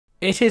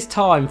It is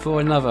time for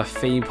another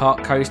theme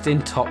park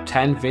coasting top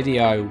 10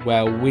 video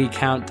where we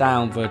count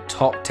down the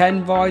top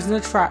 10 rides and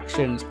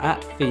attractions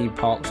at theme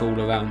parks all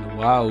around the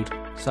world.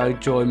 So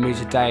join me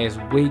today as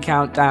we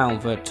count down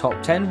the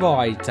top 10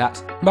 rides at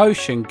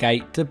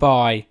Motiongate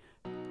Dubai.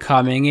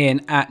 Coming in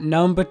at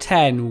number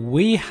 10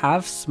 we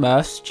have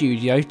Smurf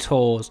Studio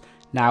Tours.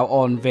 Now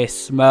on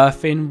this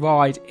Smurfing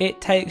ride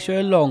it takes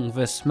you along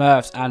the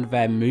Smurfs and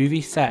their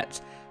movie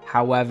sets.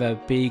 However,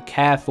 be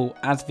careful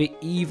as the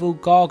evil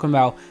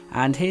Gargamel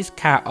and his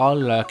cat are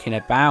lurking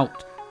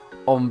about.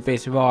 On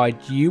this ride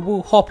you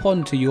will hop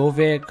onto your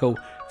vehicle,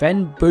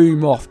 then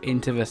boom off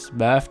into the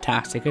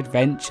Smurftastic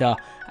adventure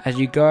as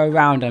you go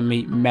around and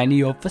meet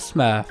many of the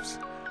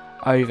Smurfs.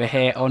 Over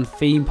here on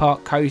Theme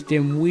Park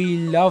Coasting we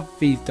love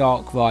these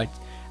dark rides,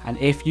 and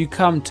if you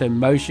come to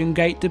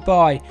Motiongate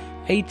Dubai,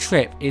 a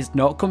trip is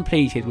not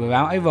completed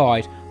without a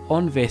ride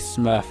on this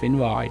Smurfing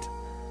ride.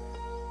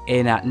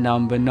 In at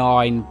number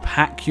 9,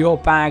 pack your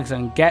bags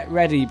and get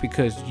ready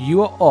because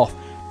you are off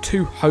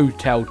to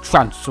Hotel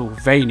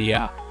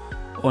Transylvania.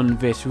 On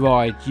this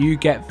ride you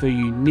get the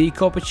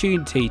unique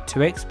opportunity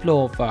to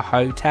explore the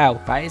hotel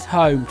that is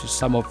home to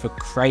some of the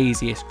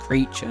craziest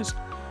creatures.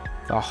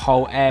 The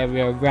whole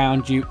area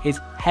around you is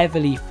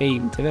heavily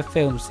themed to the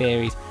film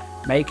series,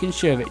 making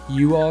sure that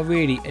you are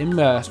really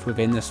immersed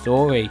within the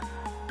story.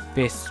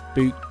 This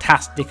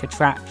spooktastic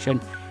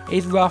attraction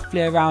is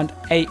roughly around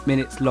 8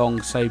 minutes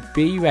long, so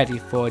be ready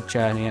for a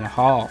journey and a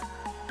half.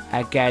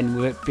 Again,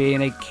 with it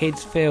being a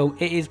kids film,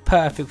 it is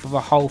perfect for the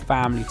whole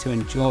family to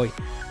enjoy,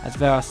 as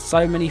there are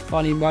so many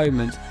funny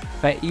moments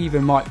that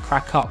even might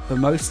crack up the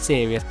most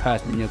serious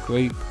person in your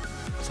group.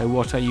 So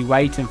what are you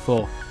waiting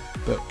for?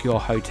 Book your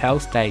hotel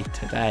stay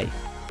today.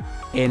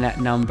 In at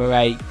number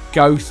 8,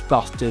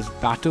 Ghostbusters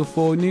Battle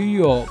for New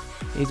York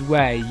is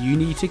where you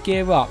need to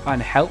gear up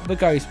and help the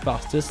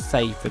Ghostbusters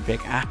save the Big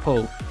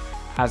Apple.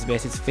 As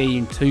this is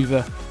themed to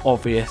the,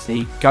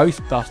 obviously,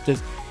 Ghostbusters,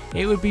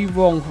 it would be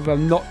wrong for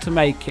them not to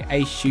make it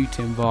a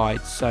shooting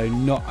ride, so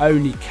not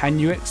only can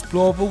you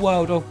explore the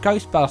world of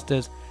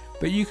Ghostbusters,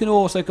 but you can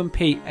also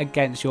compete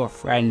against your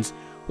friends,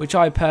 which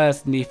I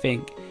personally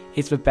think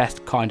is the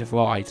best kind of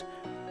ride.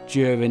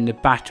 During the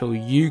battle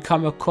you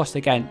come across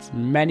against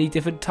many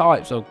different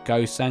types of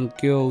ghosts and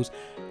ghouls,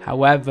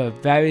 however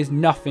there is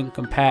nothing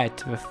compared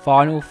to the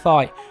final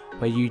fight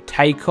where you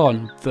take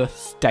on the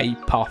Stay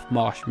Puft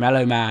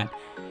Marshmallow Man,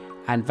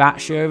 and that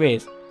sure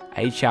is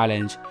a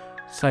challenge.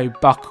 So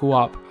buckle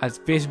up as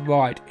this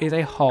ride is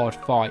a hard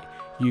fight,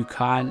 you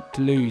can't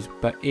lose,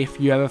 but if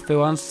you ever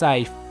feel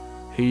unsafe,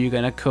 who you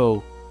gonna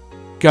call?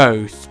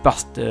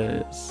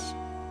 Ghostbusters.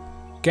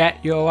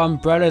 Get your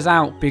umbrellas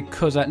out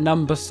because at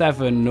number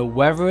 7 the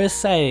weather is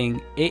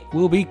saying it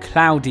will be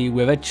cloudy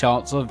with a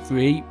chance of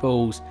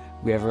Meatballs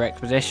River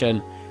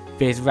Expedition.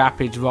 This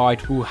rapid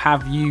ride will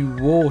have you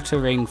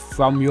watering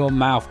from your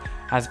mouth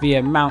as the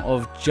amount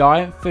of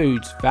giant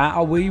foods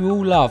that we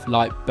will love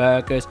like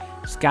burgers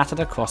scattered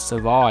across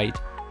the ride.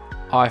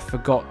 I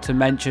forgot to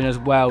mention as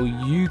well,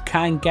 you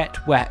can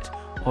get wet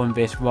on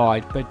this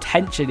ride,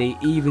 potentially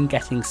even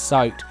getting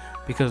soaked,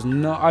 because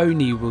not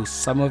only will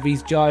some of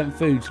these giant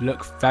foods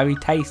look very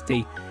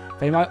tasty,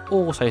 they might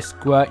also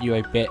squirt you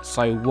a bit,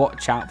 so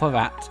watch out for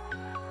that.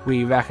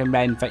 We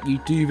recommend that you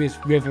do this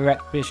river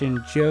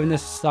expedition during the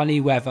sunny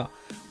weather,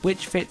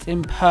 which fits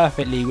in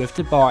perfectly with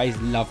Dubai's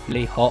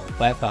lovely hot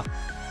weather.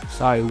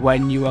 So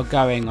when you are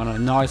going on a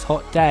nice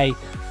hot day,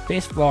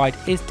 this ride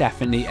is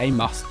definitely a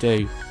must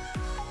do.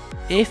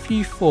 If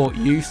you thought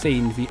you've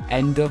seen the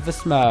end of the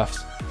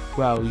Smurfs,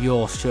 well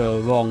you're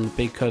sure wrong,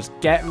 because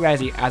get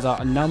ready as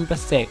at number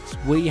 6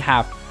 we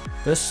have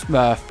the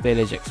Smurf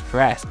Village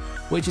Express,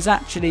 which is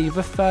actually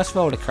the first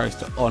roller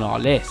coaster on our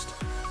list.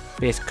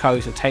 This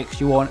coaster takes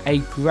you on a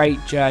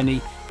great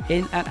journey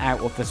in and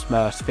out of the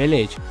Smurfs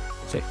village,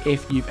 so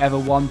if you've ever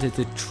wanted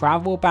to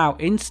travel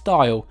about in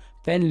style,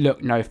 then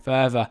look no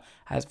further,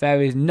 as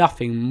there is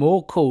nothing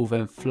more cool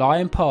than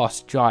flying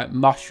past giant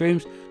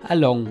mushrooms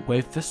along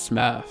with the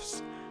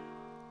Smurfs.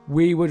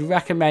 We would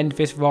recommend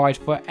this ride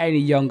for any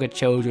younger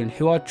children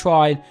who are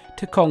trying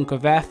to conquer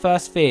their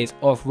first fears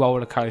of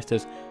roller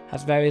coasters,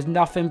 as there is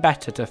nothing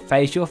better to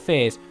face your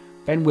fears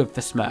than with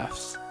the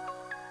Smurfs.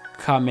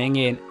 Coming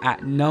in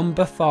at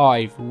number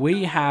 5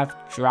 we have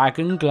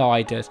Dragon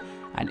Gliders,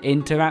 an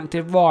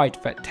interactive ride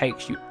that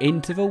takes you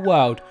into the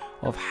world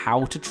of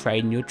how to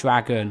train your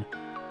dragon.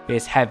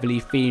 This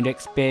heavily themed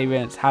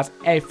experience has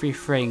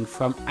everything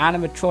from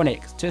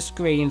animatronics to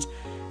screens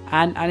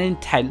and an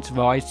intense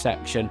ride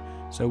section,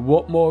 so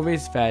what more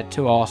is there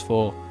to ask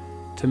for?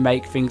 To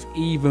make things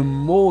even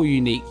more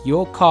unique,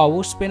 your car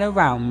will spin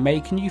around,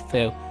 making you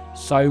feel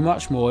so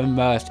much more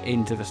immersed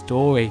into the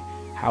story.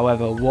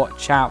 However,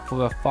 watch out for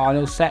the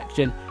final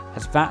section,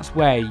 as that's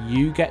where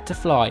you get to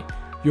fly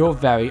your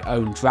very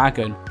own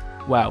dragon.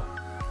 Well,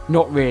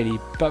 not really,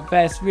 but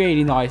there's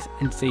really nice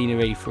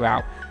scenery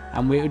throughout,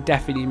 and we will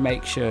definitely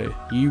make sure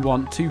you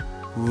want to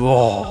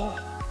roar.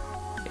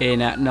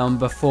 In at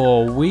number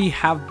 4 we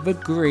have the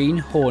Green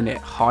Hornet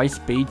High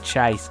Speed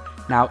Chase.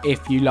 Now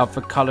if you love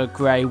the colour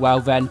grey,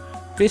 well then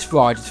this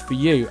ride is for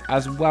you,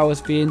 as well as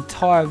the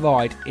entire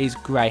ride is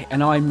great,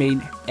 and I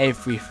mean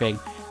everything.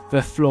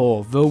 The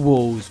floor, the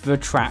walls, the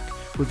track,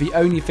 with the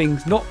only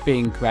things not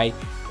being great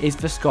is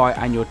the sky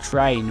and your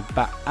train,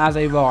 but as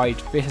a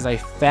ride this is a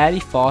fairly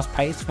fast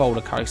paced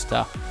roller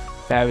coaster.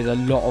 There is a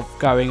lot of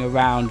going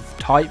around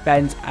tight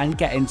bends and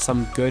getting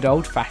some good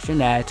old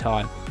fashioned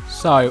airtime.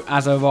 So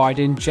as a ride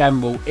in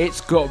general, it's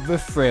got the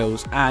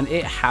thrills and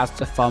it has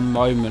the fun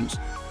moments,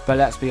 but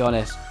let's be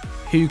honest,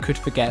 who could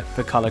forget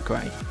the colour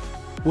grey?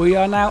 We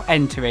are now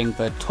entering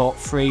the top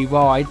 3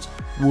 rides,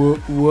 whoop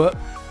whoop,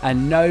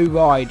 and no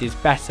ride is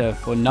better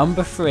for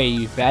number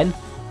 3 than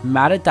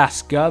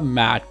Manadascar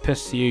Mad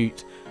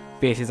Pursuit.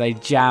 This is a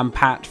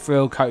jam-packed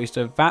thrill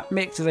coaster that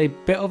mixes a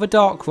bit of a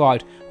dark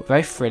ride with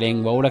a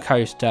thrilling roller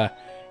coaster.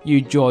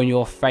 You join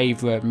your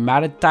favourite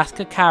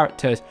Manadascar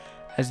characters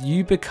as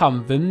you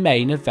become the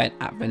main event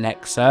at the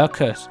next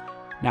circus.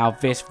 Now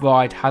this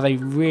ride has a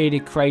really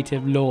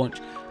creative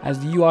launch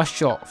as you are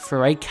shot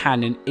through a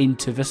cannon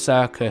into the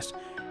circus.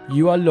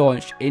 You are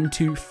launched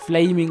into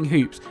flaming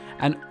hoops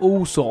and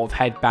all sort of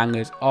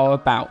headbangers are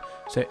about,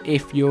 so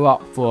if you're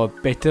up for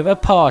a bit of a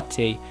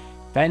party,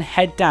 then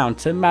head down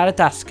to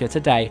Manadascar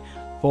today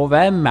for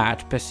their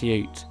Mad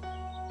Pursuit.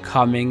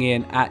 Coming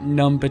in at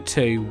number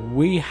 2,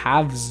 we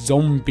have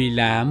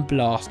Zombieland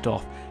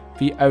Blast-Off,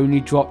 the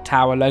only drop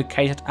tower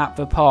located at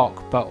the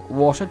park, but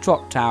what a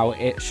drop tower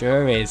it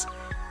sure is.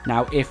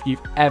 Now if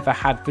you've ever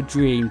had the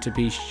dream to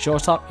be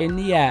shot up in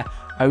the air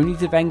only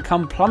to then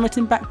come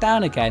plummeting back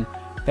down again,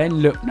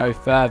 then look no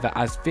further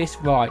as this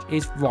ride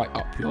is right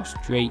up your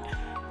street.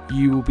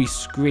 You will be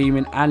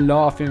screaming and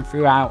laughing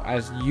throughout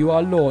as you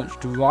are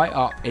launched right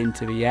up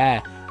into the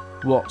air.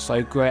 What's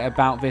so great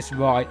about this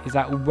ride is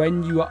that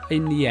when you are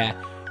in the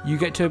air, you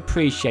get to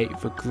appreciate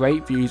the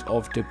great views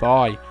of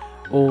Dubai.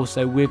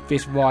 Also, with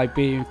this ride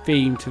being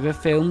themed to the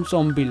film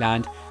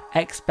Zombieland,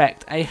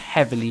 expect a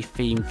heavily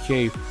themed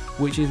queue,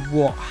 which is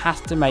what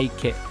has to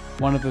make it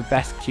one of the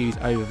best queues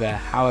over there.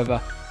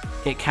 However,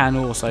 it can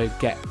also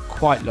get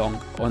quite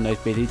long on those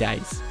busy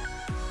days.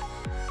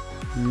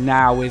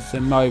 Now is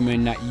the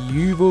moment that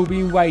you've all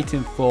been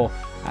waiting for,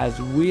 as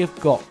we have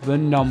got the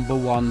number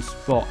 1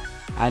 spot,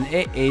 and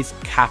it is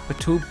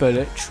Capital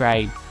Bullet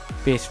Train.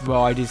 This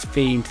ride is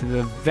themed to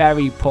the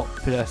very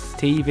popular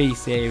TV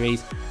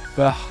series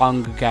The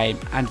Hunger Game,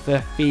 and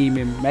the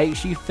theming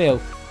makes you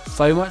feel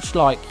so much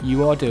like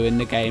you are doing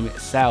the game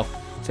itself.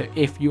 So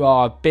if you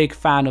are a big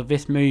fan of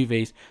this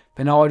movies,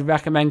 then I would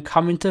recommend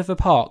coming to the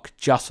park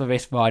just for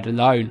this ride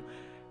alone.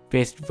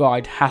 This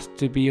ride has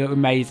to be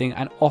amazing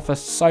and offers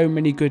so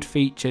many good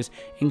features,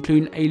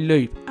 including a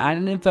loop and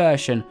an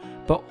inversion,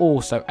 but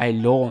also a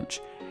launch.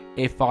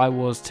 If I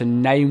was to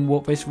name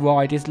what this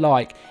ride is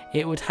like,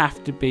 it would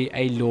have to be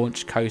a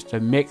launch coaster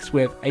mixed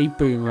with a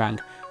boomerang.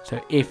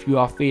 So if you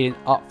are feeling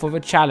up for the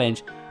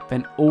challenge,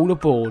 then all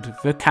aboard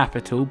the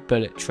Capital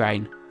Bullet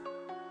Train.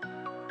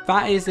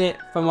 That is it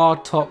from our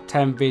top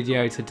 10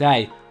 video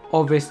today.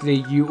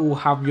 Obviously you all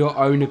have your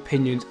own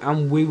opinions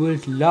and we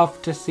would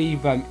love to see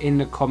them in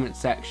the comment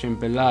section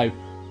below.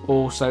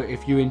 Also,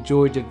 if you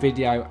enjoyed the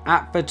video,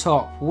 at the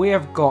top we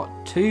have got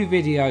 2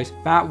 videos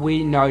that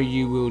we know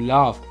you will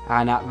love,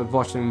 and at the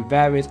bottom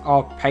there is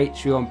our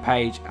Patreon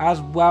page as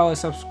well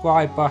as a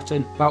subscribe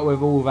button. But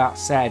with all that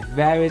said,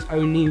 there is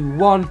only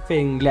one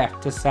thing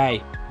left to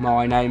say.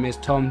 My name is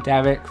Tom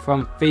Derrick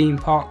from Theme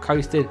Park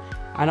Coasting,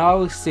 and I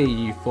will see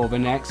you for the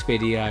next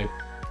video.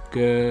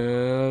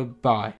 Goodbye.